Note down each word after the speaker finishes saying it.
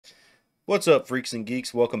What's up, freaks and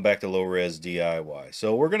geeks? Welcome back to Low Res DIY.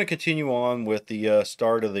 So we're going to continue on with the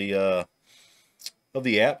start of the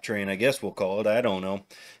app train, I guess we'll call it. I don't know.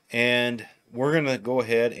 And we're going to go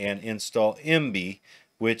ahead and install Emby,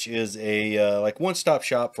 which is a like one-stop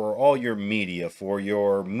shop for all your media, for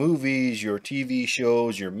your movies, your TV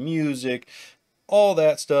shows, your music, all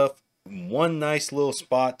that stuff. One nice little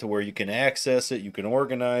spot to where you can access it, you can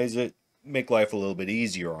organize it, make life a little bit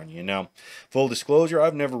easier on you. Now, full disclosure,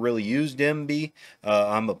 I've never really used Emby.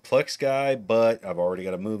 I'm a Plex guy, but I've already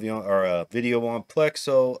got a movie on or a video on Plex,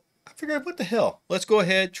 so I figured, what the hell? Let's go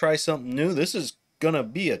ahead, try something new. This is gonna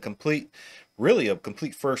be really a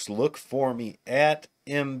complete first look for me at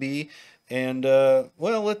Emby. And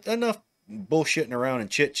well, enough bullshitting around and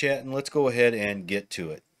chit chatting. Let's go ahead and get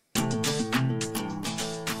to it.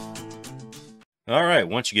 All right,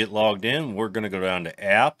 once you get logged in, we're going to go down to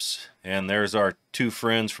apps, and there's our two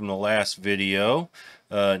friends from the last video,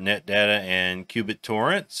 NetData and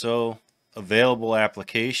QBitTorrent. So available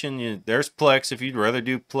application, there's Plex. If you'd rather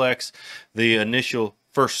do Plex, the initial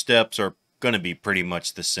first steps are going to be pretty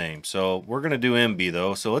much the same. So we're going to do Emby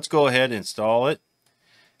though. So let's go ahead and install it.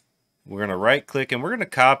 We're going to right click and we're going to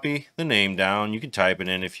copy the name down. You can type it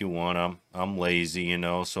in if you want. I'm lazy,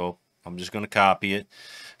 so I'm just going to copy it.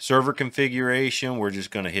 Server configuration, we're just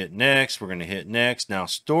going to hit next. We're going to hit next. Now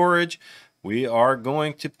storage, we are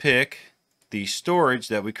going to pick the storage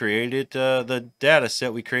that we created, the data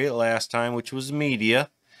set we created last time, which was media.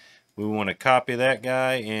 We want to copy that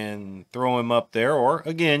guy and throw him up there. Or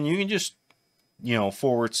again, you can just,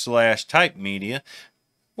 / type media.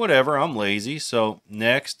 Whatever, I'm lazy. So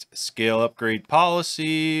next, scale upgrade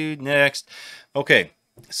policy, next. Okay,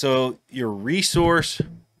 so your resource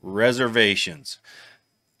reservations.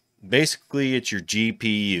 Basically, it's your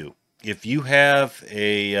GPU. If you have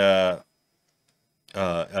a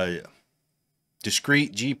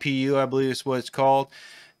discrete GPU, I believe is what it's called,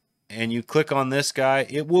 and you click on this guy,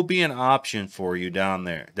 it will be an option for you down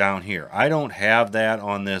here. I don't have that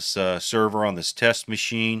on this server, on this test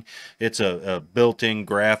machine. It's a built-in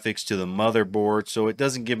graphics to the motherboard, so it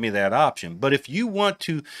doesn't give me that option. But if you want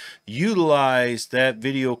to utilize that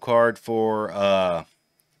video card for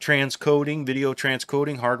transcoding, video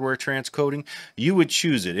transcoding, hardware transcoding, you would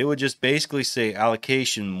choose it. It would just basically say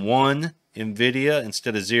allocation 1 NVIDIA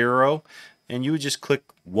instead of 0, and you would just click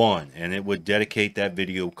 1 and it would dedicate that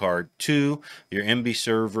video card to your Emby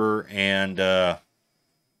server and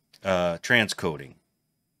transcoding.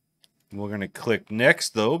 We're going to click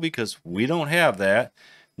next though, because we don't have that.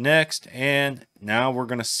 Next, and now we're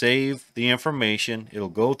going to save the information. It'll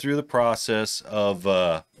go through the process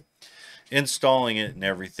of installing it and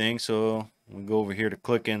everything. So we go over here to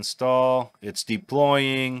click install. It's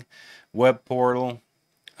deploying web portal.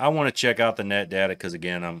 I want to check out the net data because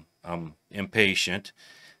again, I'm impatient.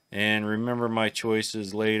 And remember my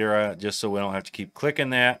choices later, just so we don't have to keep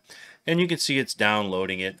clicking that. And you can see it's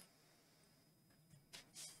downloading it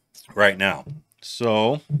right now.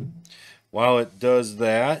 So while it does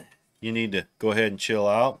that, you need to go ahead and chill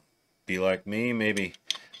out. Be like me, maybe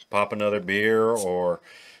pop another beer or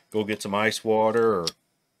go get some ice water or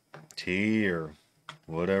tea or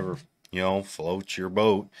whatever, floats your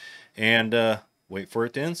boat, and wait for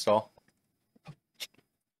it to install.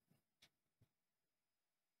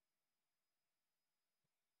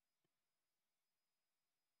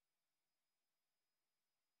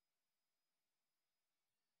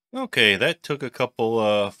 Okay, that took a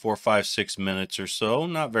couple 4, 5, 6 minutes or so,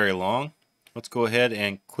 not very long. Let's go ahead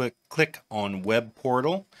and click on web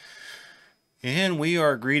portal. And we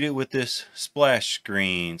are greeted with this splash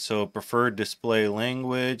screen. So preferred display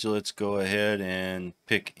language, let's go ahead and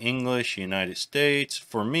pick English, United States.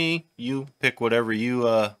 For me, you pick whatever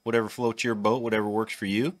whatever floats your boat, whatever works for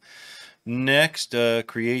you. Next,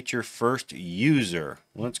 create your first user.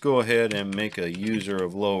 Let's go ahead and make a user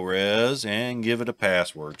of low res and give it a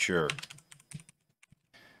password, sure.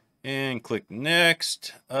 And click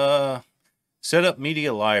next. Set up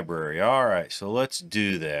media library. All right, so let's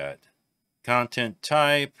do that. Content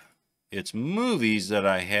type, it's movies that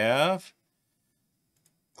I have.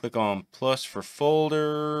 Click on plus for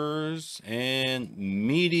folders and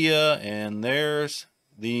media, and there's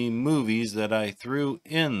the movies that I threw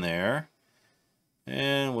in there.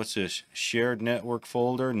 And what's this? Shared network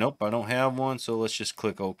folder. Nope, I don't have one, so let's just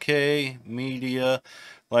click OK. Media,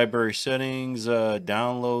 library settings,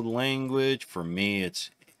 download language. For me, it's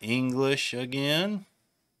English again.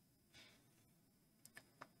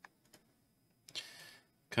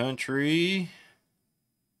 Country,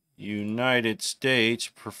 United States.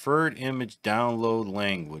 Preferred image download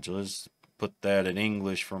language. Let's put that in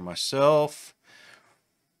English for myself.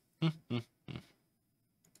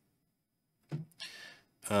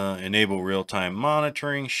 Enable real-time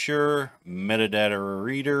monitoring, sure. Metadata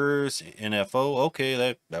readers, NFO,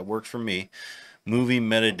 okay, that works for me. Movie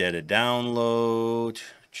metadata download.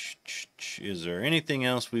 Is there anything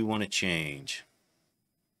else we want to change?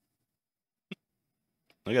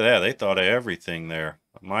 Look at that, they thought of everything there.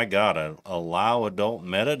 My God, allow adult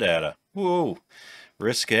metadata. Whoa,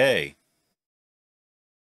 risque.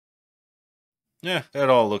 Yeah, that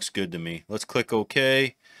all looks good to me. Let's click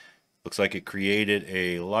OK. Looks like it created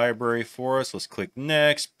a library for us. Let's click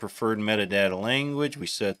next. Preferred metadata language. We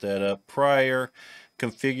set that up prior.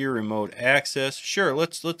 Configure remote access. Sure,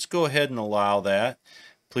 let's go ahead and allow that.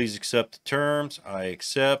 Please accept the terms. I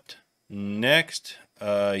accept. Next.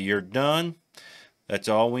 You're done. That's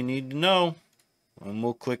all we need to know. And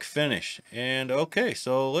we'll click finish. And okay,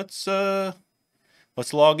 so let's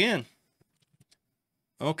log in.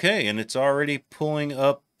 Okay, and it's already pulling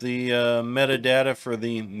up the metadata for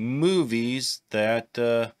the movies that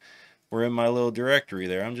were in my little directory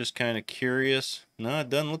there. I'm just kind of curious. No, it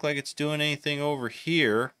doesn't look like it's doing anything over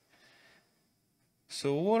here.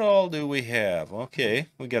 So what all do we have? Okay,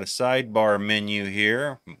 we got a sidebar menu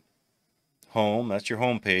here. Home, that's your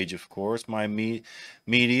home page, of course. My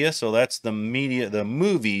media, so that's the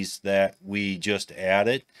movies that we just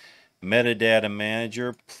added. Metadata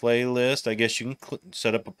manager, playlist. I guess you can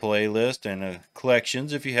set up a playlist, and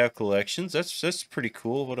collections if you have collections. That's pretty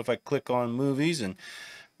cool. What if I click on movies, and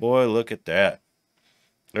boy, look at that.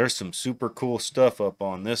 There's some super cool stuff up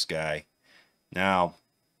on this guy. Now,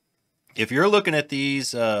 if you're looking at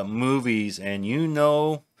these movies and you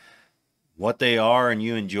know what they are and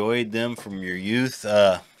you enjoyed them from your youth,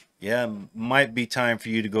 yeah, might be time for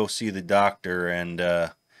you to go see the doctor and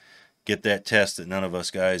get that test that none of us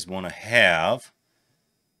guys want to have.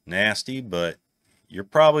 Nasty, but you're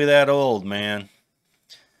probably that old, man.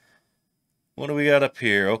 What do we got up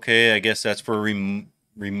here? Okay, I guess that's for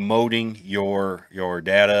remoting your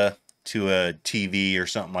data to a TV or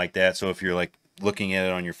something like that. So if you're like looking at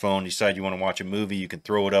it on your phone, decide you want to watch a movie, you can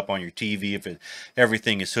throw it up on your TV if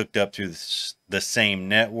everything is hooked up to the same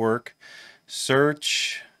network.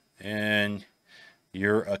 Search and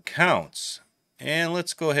your accounts. And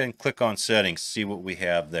let's go ahead and click on settings, see what we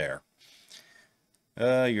have there.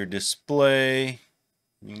 Your display,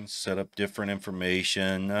 you can set up different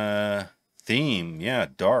information. Theme, yeah,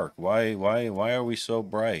 dark. Why are we so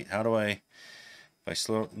bright? How do if I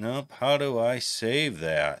slow, nope, how do I save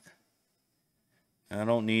that? I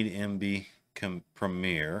don't need Emby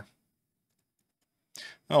Premiere.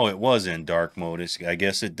 Oh, it was in dark mode. I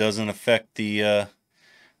guess it doesn't affect the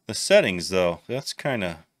settings though. That's kind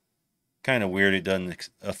of weird. It doesn't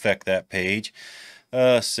affect that page.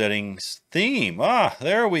 Settings, theme. Ah,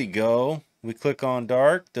 there we go. We click on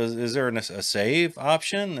dark. Is there a save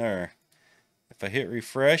option? Or if I hit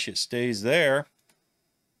refresh, it stays there.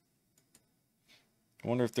 I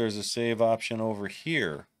wonder if there's a save option over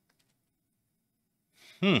here.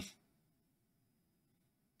 Well,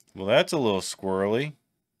 that's a little squirrely.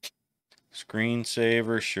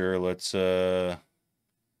 Screensaver, sure. Let's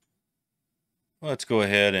go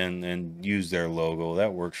ahead and use their logo.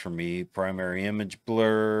 That works for me. Primary image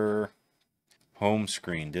blur. Home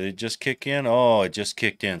screen. Did it just kick in? Oh, it just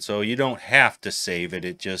kicked in. So you don't have to save it.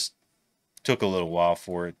 It just took a little while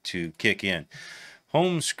for it to kick in.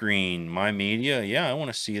 Home screen, my media. Yeah, I want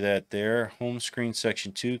to see that there. Home screen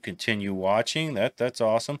section 2, continue watching. That's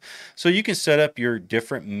awesome. So you can set up your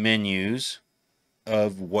different menus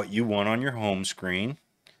of what you want on your home screen.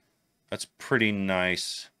 That's pretty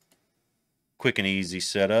nice. Quick and easy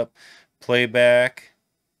setup. Playback,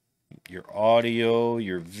 your audio,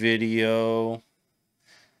 your video,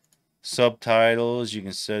 subtitles. You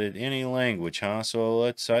can set it any language, huh? So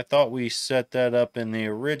I thought we set that up in the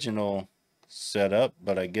original setup,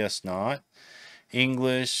 but I guess not.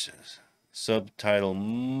 English, subtitle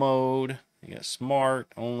mode. You got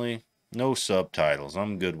smart, only no subtitles.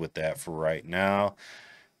 I'm good with that for right now.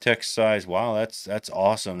 Text size, wow, that's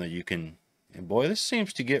awesome that you can. And boy, this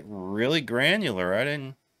seems to get really granular.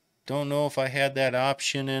 Don't know if I had that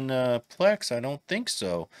option in Plex. I don't think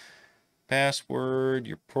so. Password,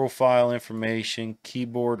 your profile information,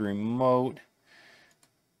 keyboard remote,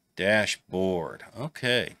 dashboard.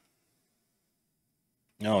 Okay.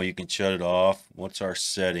 No, you can shut it off. What's our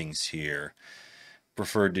settings here?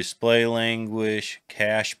 Preferred display language,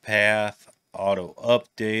 cache path, auto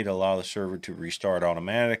update, allow the server to restart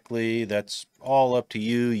automatically. That's all up to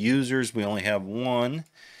you. Users, we only have one.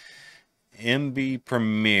 Emby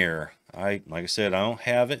Premiere. Like I said, I don't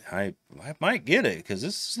have it. I might get it because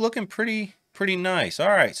this is looking pretty nice. All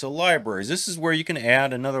right, so libraries. This is where you can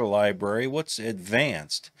add another library. What's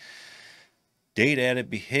advanced? Date added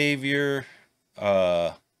behavior.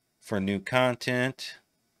 for new content.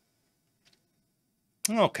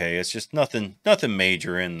 Okay, it's just nothing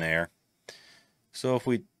major in there. So if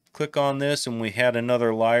we click on this and we had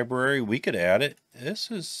another library, we could add it. This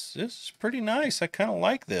is pretty nice. I kind of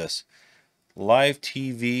like this. Live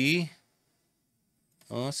TV.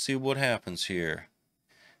 Well, let's see what happens here.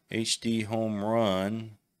 HD home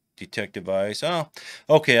run. Detect device. Oh,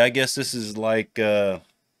 okay. I guess this is like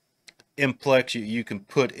Implex. You can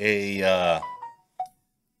put a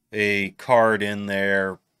card in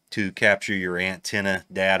there to capture your antenna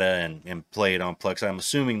data and play it on Plex. I'm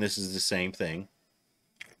assuming this is the same thing.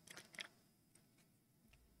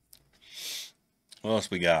 What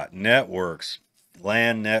else we got? Networks.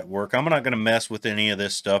 LAN network. I'm not going to mess with any of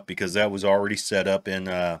this stuff because that was already set up in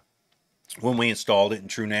when we installed it in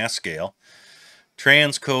TrueNas Scale.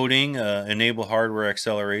 Transcoding. Enable hardware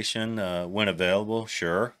acceleration when available.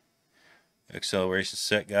 Sure. Acceleration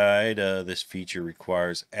set guide. This feature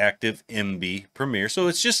requires active Emby Premiere. So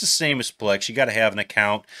it's just the same as Plex. You got to have an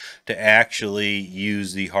account to actually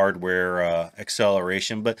use the hardware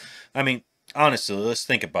acceleration. But I mean, honestly, let's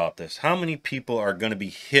think about this. How many people are going to be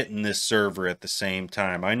hitting this server at the same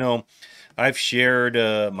time? I know I've shared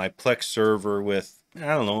my Plex server with, I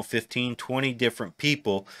don't know, 15, 20 different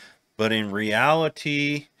people. But in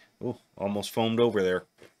reality, oh, almost foamed over there.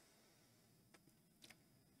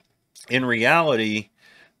 In reality,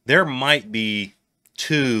 there might be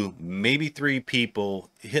 2, maybe 3 people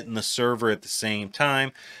hitting the server at the same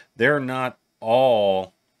time. They're not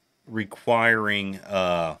all requiring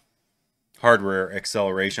hardware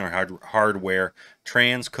acceleration or hardware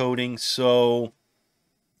transcoding. So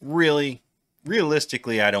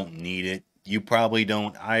realistically, I don't need it. You probably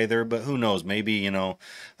don't either, but who knows? Maybe, you know,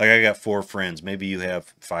 like I got 4 friends. Maybe you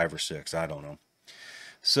have 5 or 6. I don't know.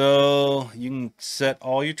 So you can set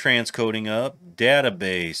all your transcoding up.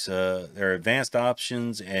 Database. There are advanced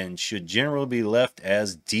options and should generally be left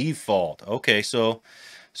as default. Okay, so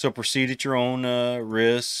proceed at your own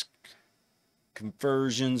risk.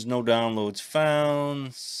 Conversions, no downloads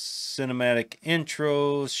found. Cinematic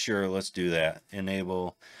intros. Sure, let's do that.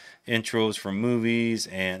 Enable intros for movies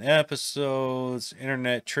and episodes.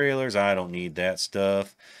 Internet trailers. I don't need that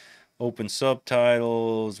stuff. Open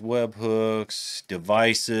subtitles, webhooks,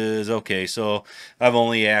 devices. Okay, so I've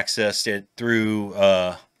only accessed it through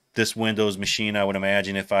this Windows machine. I would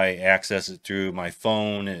imagine if I access it through my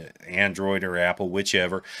phone, Android or Apple,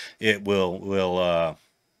 whichever, it will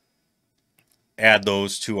add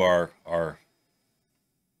those to our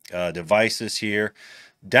devices here.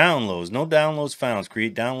 Downloads. No downloads found.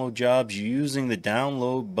 Create download jobs using the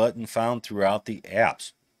download button found throughout the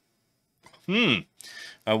apps.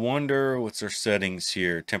 I wonder what's our settings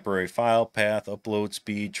here. Temporary file path, upload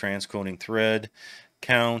speed, transcoding thread,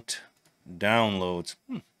 count, downloads.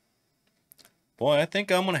 Boy, I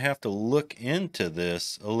think I'm going to have to look into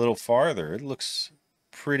this a little farther. It looks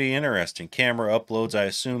pretty interesting. Camera uploads. I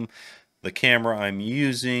assume the camera I'm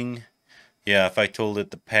using, yeah, if I told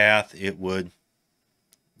it the path, it would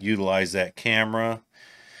utilize that camera.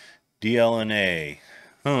 DLNA.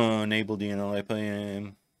 Enable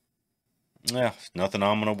DLNA. Yeah, nothing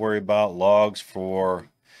I'm going to worry about. Logs for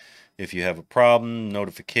if you have a problem.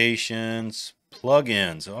 Notifications.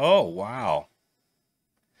 Plugins. Oh, wow.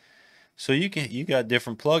 So you got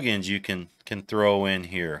different plugins you can throw in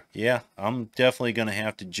here. Yeah, I'm definitely going to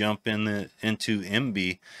have to jump into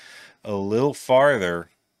Emby a little farther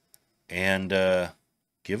and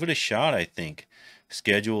give it a shot, I think.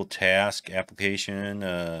 Schedule, task, application,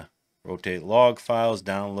 rotate log files,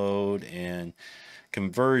 download, and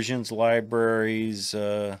conversions, libraries,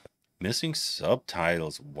 missing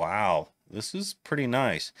subtitles. Wow, this is pretty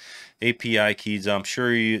nice. API keys, I'm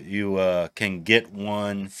sure you can get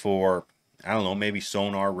one for, I don't know, maybe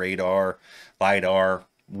sonar, radar, LiDAR,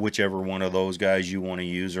 whichever one of those guys you want to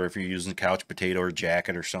use, or if you're using couch potato or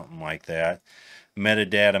jacket or something like that.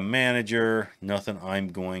 Metadata manager, nothing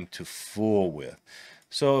I'm going to fool with.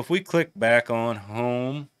 So if we click back on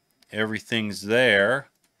home, everything's there.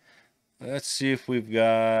 Let's see if we've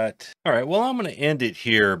got... All right, well, I'm going to end it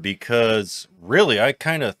here because really I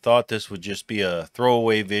kind of thought this would just be a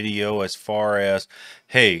throwaway video as far as,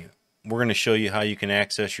 hey, we're going to show you how you can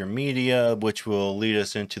access your media, which will lead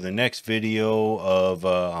us into the next video of,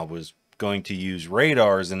 I was going to use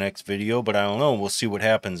radar as the next video, but I don't know. We'll see what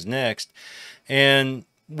happens next. And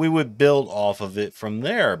we would build off of it from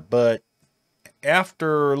there. But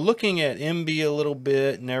after looking at Emby a little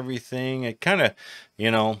bit and everything, it kind of,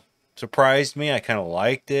 you know, surprised me. I kind of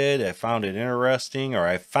liked it. I found it interesting, or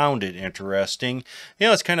I found it interesting. You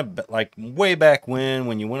know, it's kind of like way back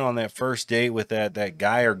when you went on that first date with that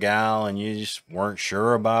guy or gal, and you just weren't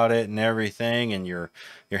sure about it and everything, and you're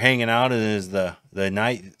hanging out, and as the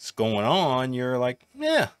night's going on, you're like,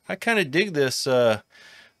 yeah, I kind of dig this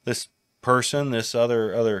this person, this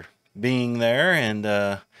other being there, and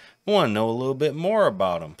I want to know a little bit more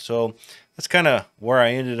about them. So that's kind of where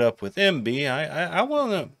I ended up with Emby. I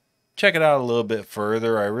want to check it out a little bit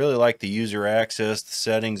further. I really like the user access, the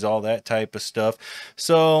settings, all that type of stuff.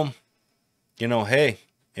 So, you know, hey,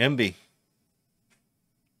 Emby,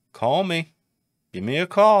 call me. Give me a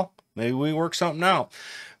call. Maybe we work something out.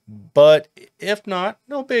 But if not,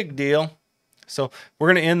 no big deal. So we're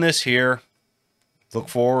going to end this here. Look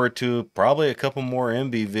forward to probably a couple more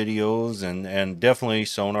Emby videos, and definitely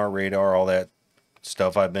sonar, radar, all that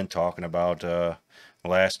stuff I've been talking about the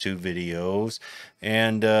last 2 videos.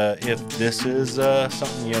 And if this is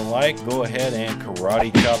something you like, go ahead and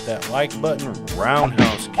karate chop that like button,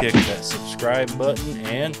 roundhouse kick that subscribe button,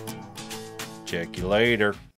 and check you later.